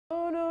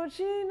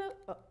China.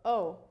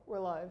 Oh, we're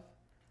live.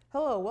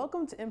 Hello,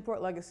 welcome to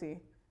Import Legacy.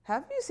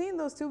 Have you seen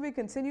those to be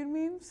continued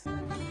memes?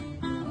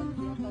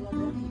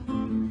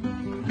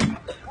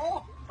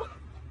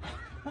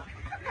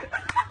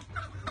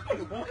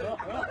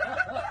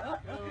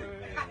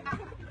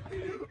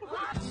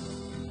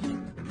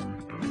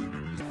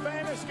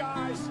 Famous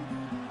guys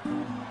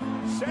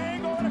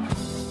saying over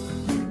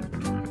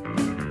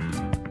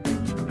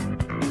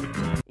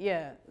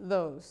Yeah,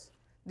 those.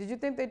 Did you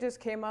think they just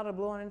came out of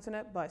the blue on the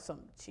internet by some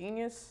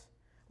genius?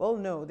 Well,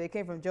 no, they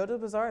came from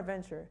JoJo's Bizarre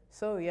Adventure.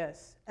 So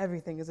yes,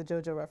 everything is a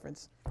JoJo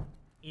reference.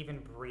 Even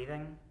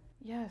breathing?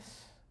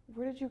 Yes.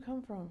 Where did you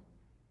come from?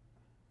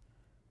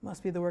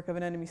 Must be the work of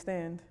an enemy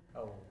stand.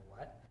 Oh,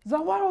 what?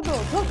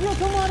 Zawarudo, Tokyo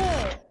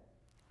Tomare!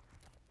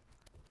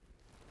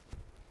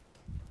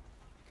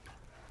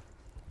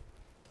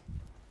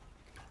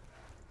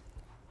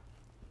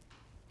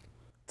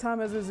 Time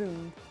has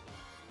resumed.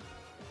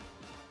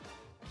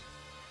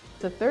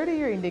 It's a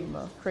 30-year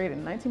enigma created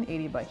in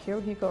 1980 by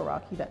Hirohiko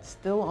Araki that's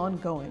still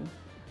ongoing.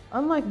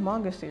 Unlike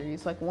manga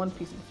series like One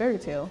Piece and Fairy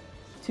Tail,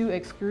 two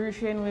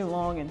excruciatingly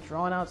long and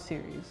drawn-out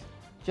series,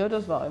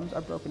 JoJo's volumes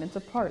are broken into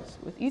parts,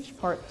 with each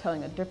part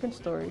telling a different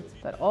story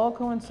that all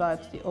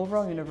coincides with the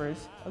overall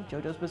universe of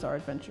JoJo's Bizarre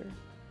Adventure.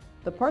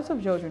 The parts of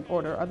JoJo in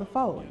order are the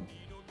following: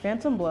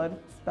 Phantom Blood,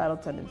 Battle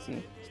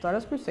Tendency,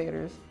 Stardust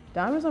Crusaders,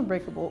 Diamonds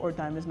Unbreakable or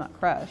Diamonds Not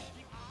Crash,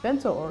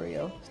 Bento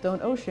Oreo,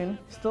 Stone Ocean,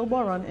 Still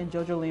Ball Run, and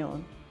JoJo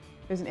Leon.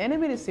 There's an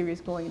animated series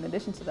going in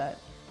addition to that.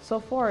 So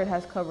far it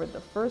has covered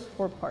the first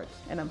 4 parts,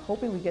 and I'm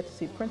hoping we get to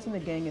see Prince and the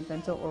gang in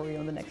Bento Oreo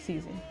in the next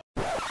season.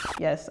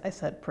 Yes, I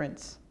said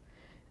Prince.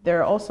 There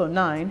are also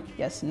 9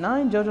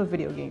 JoJo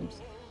video games.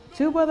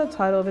 2 by the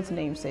title of its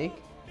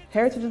namesake,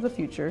 Heritage of the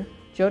Future,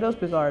 JoJo's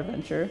Bizarre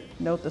Adventure,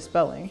 note the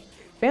spelling,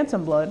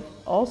 Phantom Blood,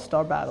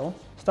 All-Star Battle,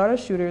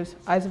 Stardust Shooters,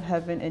 Eyes of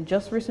Heaven, and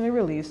just recently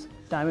released,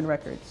 Diamond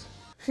Records.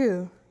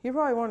 Phew, you're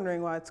probably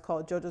wondering why it's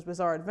called JoJo's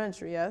Bizarre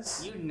Adventure,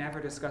 yes? You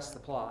never discussed the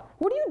plot.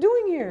 What are you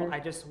doing here? Well, I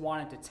just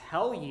wanted to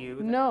tell you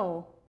that—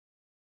 No.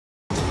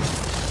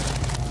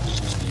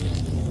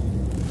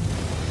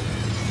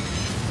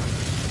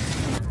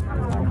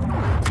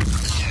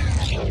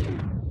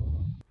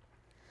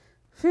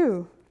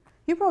 Phew,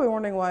 you're probably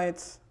wondering why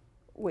it's...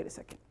 Wait a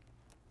second.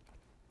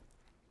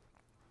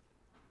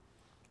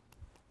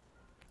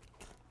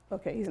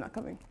 Okay, he's not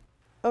coming.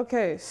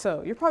 Okay,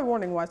 so you're probably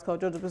wondering why it's called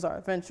JoJo's Bizarre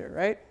Adventure,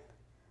 right?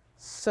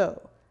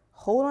 So,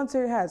 hold on to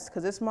your hats,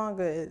 because this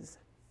manga is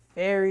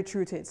very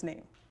true to its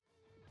name.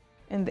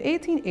 In the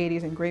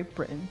 1880s in Great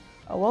Britain,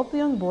 a wealthy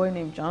young boy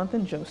named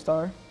Jonathan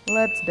Joestar,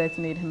 let's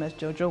designate him as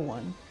JoJo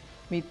 1,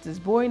 meets this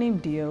boy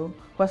named Dio,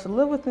 who has to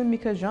live with him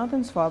because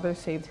Jonathan's father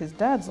saved his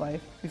dad's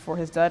life before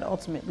his dad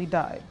ultimately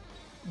died.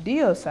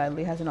 Dio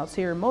sadly has an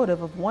ulterior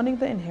motive of wanting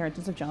the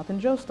inheritance of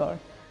Jonathan Joestar,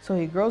 so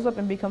he grows up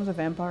and becomes a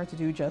vampire to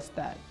do just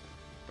that.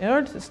 In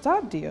order to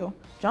stop Dio,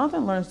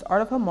 Jonathan learns the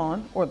art of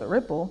Hamon, or the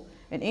Ripple,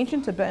 an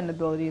ancient Tibetan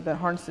ability that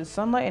harnesses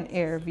sunlight and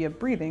air via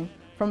breathing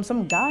from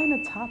some guy in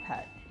a top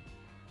hat.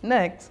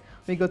 Next,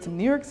 we go to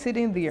New York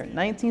City in the year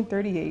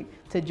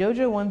 1938 to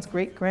JoJo 1's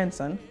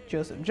great-grandson,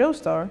 Joseph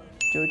Joestar,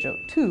 JoJo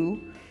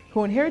 2,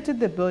 who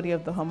inherited the ability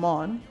of the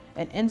Hamon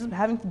and ends up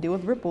having to deal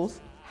with ripples,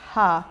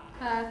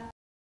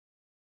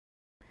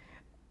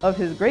 of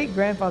his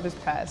great-grandfather's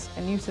past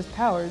and used his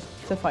powers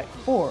to fight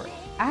 4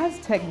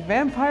 Aztec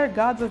vampire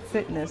gods of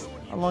fitness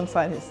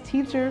alongside his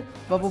teacher,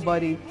 bubble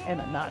buddy, and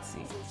a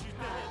Nazi.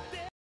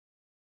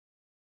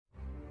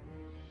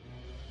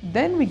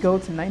 Then we go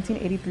to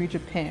 1983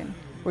 Japan,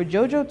 where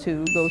JoJo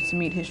 2 goes to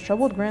meet his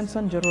troubled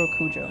grandson Jotaro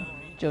Kujo,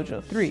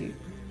 JoJo 3,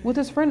 with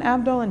his friend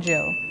Abdul in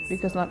jail,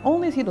 because not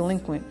only is he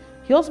delinquent,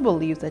 he also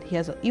believes that he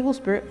has an evil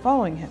spirit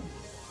following him.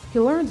 He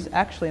learns it's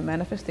actually a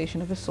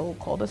manifestation of his soul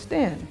called a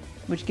stand,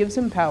 which gives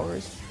him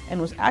powers, and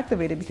was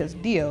activated because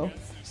Dio,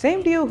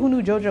 same Dio who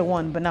knew JoJo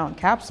 1 but now in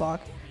caps lock,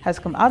 has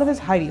come out of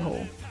his hidey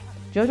hole.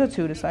 JoJo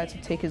 2 decides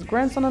to take his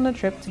grandson on a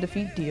trip to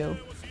defeat Dio,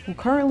 who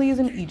currently is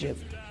in Egypt,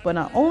 but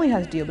not only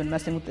has Dio been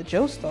messing with the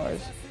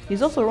Joestars,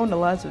 he's also ruined the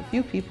lives of a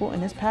few people in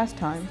his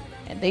pastime,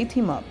 and they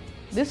team up.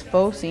 This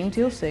foe seems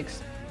Teal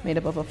 6, made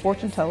up of a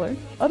fortune teller,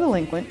 a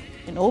delinquent,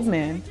 an old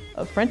man,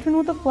 a Frenchman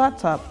with a flat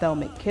top that will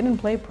make Kid and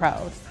Play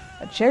proud,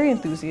 a cherry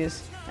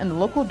enthusiast, and the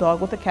local dog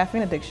with a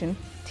caffeine addiction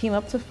team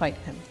up to fight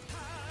him.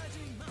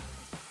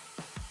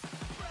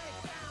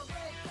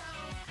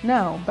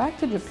 Now, back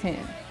to Japan,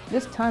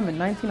 this time in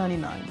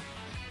 1999.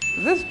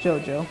 This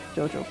JoJo,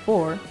 JoJo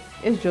 4,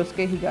 is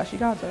Josuke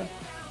Higashikaza.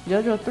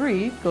 JoJo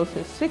 3 goes to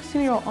his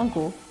 16-year-old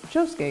uncle,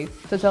 Josuke,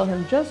 to tell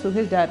him just who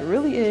his dad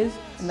really is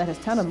and that his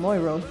town of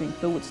Moiro is being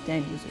filled with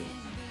stand users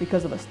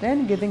because of a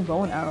stand-giving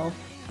bow and arrow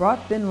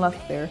brought then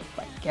left there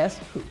by guess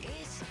who.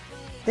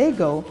 They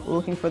go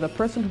looking for the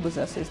person who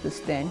possesses the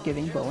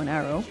stand-giving bow and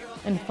arrow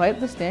and fight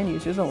the stand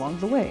users along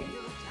the way.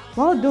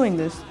 While doing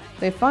this,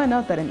 they find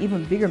out that an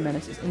even bigger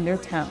menace is in their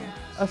town,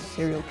 a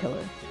serial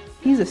killer.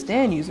 He's a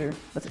stand user,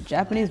 but it's a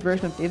Japanese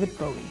version of David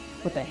Bowie,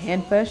 with a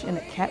hand fetish and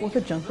a cat with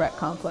a junk rat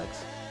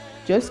complex.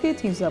 Josuke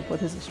teams up with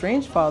his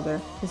estranged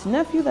father, his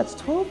nephew that's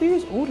 12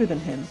 years older than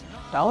him,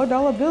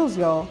 Dollar bills,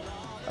 y'all.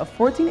 A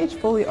 14-inch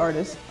Foley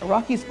artist,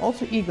 Araki's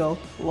alter ego,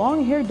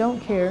 long hair don't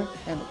care,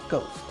 and a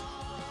ghost.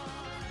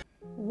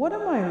 What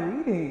am I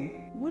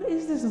reading? What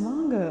is this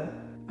manga?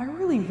 I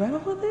really read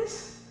all of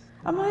this?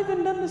 I'm not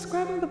even done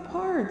describing the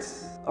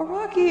parts.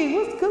 Araki,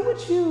 what's good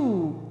with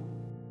you?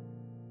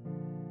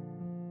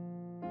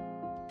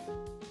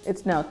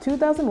 It's now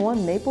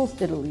 2001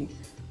 Naples, Italy.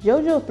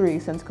 JoJo 3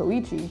 sends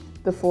Koichi,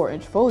 the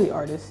 4-inch Foley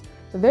artist,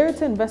 there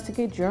to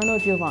investigate Giorno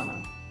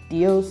Giovanna,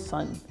 Dio's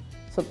son.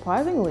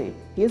 Surprisingly,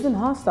 he isn't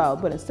hostile,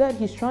 but instead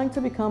he's trying to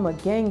become a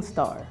gang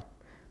star.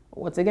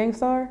 What's a gang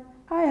star?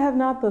 I have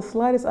not the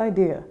slightest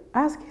idea.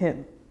 Ask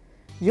him.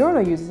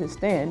 Giorno uses his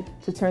stand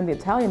to turn the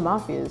Italian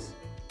mafias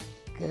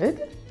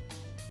good?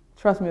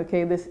 Trust me,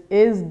 okay, this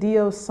is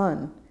Dio's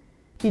son.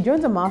 He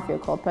joins a mafia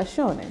called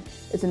Passione.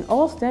 It's an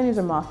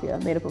all-Stanizer mafia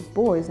made up of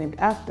boys named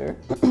after,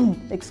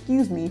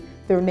 excuse me,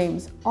 their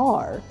names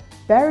are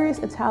various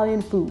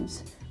Italian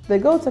foods. They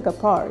go to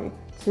Campari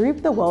to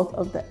reap the wealth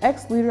of the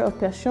ex-leader of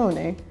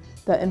Passione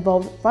that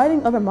involves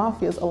fighting other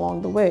mafias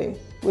along the way,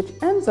 which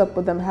ends up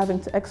with them having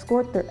to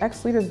escort their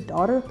ex-leader's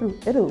daughter through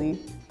Italy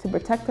to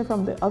protect her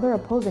from the other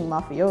opposing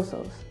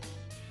mafiosos.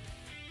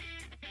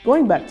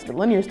 Going back to the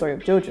linear story of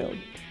JoJo,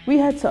 we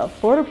head to a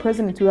Florida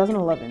prison in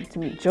 2011 to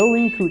meet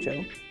Jolene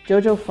Cujo,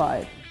 JoJo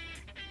 5.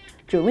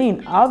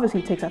 Jolene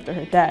obviously takes after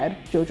her dad,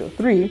 JoJo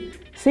 3,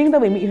 seeing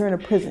that we meet her in a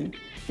prison.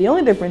 The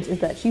only difference is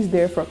that she's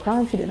there for a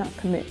crime she did not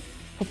commit.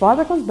 Her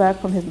father comes back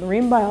from his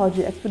marine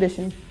biology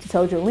expedition to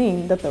tell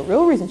Jolene that the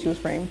real reason she was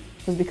framed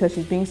was because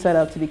she's being set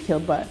up to be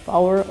killed by a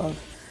follower of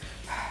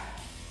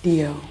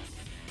Dio.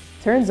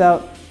 Turns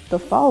out, the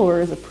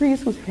follower is a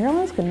priest whose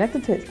hairline is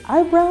connected to his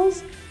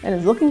eyebrows and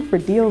is looking for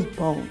Dio's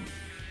bone.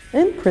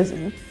 In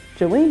prison,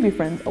 Jolene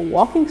befriends a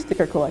walking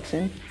sticker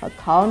collection, a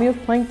colony of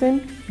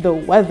plankton, the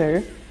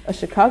weather, a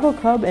Chicago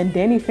Cub, and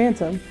Danny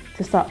Phantom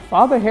to stop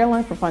Father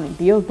Hairline from finding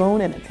Dio's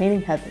bone and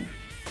attaining heaven.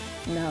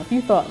 Now, if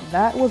you thought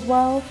that was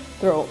wild,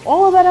 throw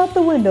all of that out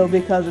the window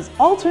because it's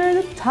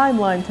alternative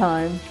timeline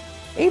time.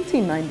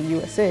 1890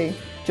 USA,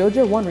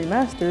 JoJo 1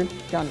 Remastered,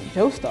 Johnny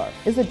Joestar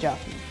is a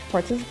jockey,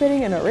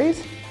 participating in a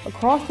race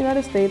across the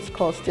United States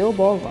called Steel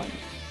Ball Run.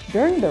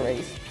 During the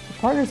race, he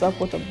partners up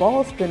with a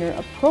ball spinner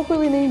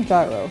appropriately named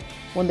Gyro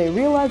when they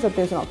realize that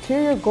there's an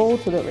ulterior goal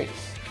to the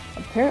race.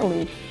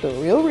 Apparently, the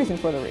real reason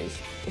for the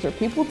race is for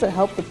people to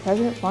help the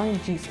president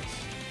find Jesus.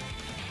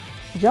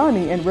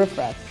 Johnny and Riff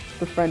Raff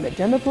befriend a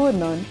gender-fluid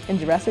nun in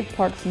Jurassic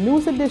Park's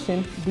newest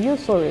edition,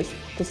 Diosaurus,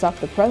 to stop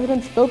the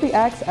president's filthy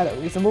acts at a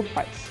reasonable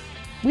price.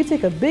 We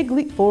take a big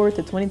leap forward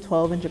to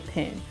 2012 in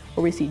Japan,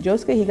 where we see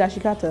Josuke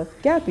Higashikata,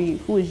 Gappy,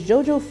 who is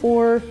JoJo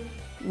 4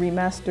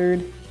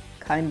 Remastered,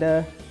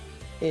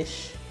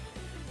 kinda-ish.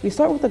 We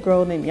start with a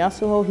girl named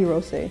Yasuho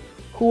Hirose,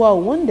 who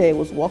while one day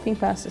was walking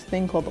past this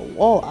thing called the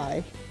Wall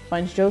Eye,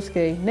 finds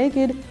Josuke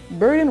naked,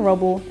 buried in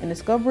rubble, and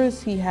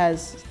discovers he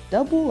has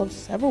double of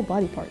several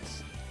body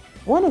parts.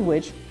 One of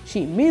which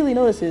she immediately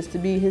notices to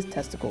be his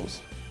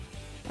testicles.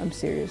 I'm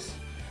serious.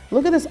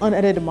 Look at this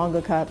unedited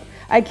manga cop.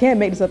 I can't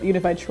make this up even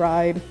if I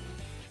tried.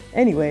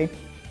 Anyway,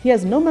 he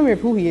has no memory of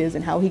who he is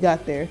and how he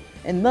got there,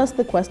 and thus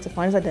the quest to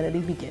find his identity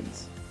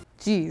begins.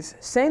 Jeez,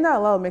 saying that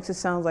out loud makes it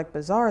sound like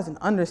bizarre is an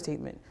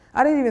understatement.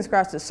 I didn't even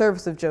scratch the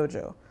surface of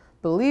JoJo.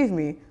 Believe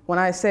me when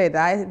I say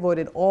that I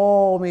avoided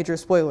all major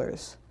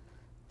spoilers.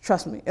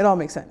 Trust me, it all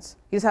makes sense.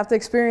 You just have to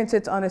experience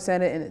it to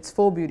understand it in its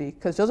full beauty,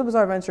 because JoJo's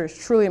Bizarre Adventure is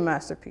truly a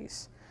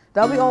masterpiece.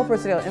 That'll be all for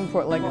today on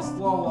Import Legacy.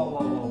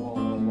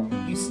 Whoa.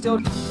 You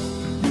still...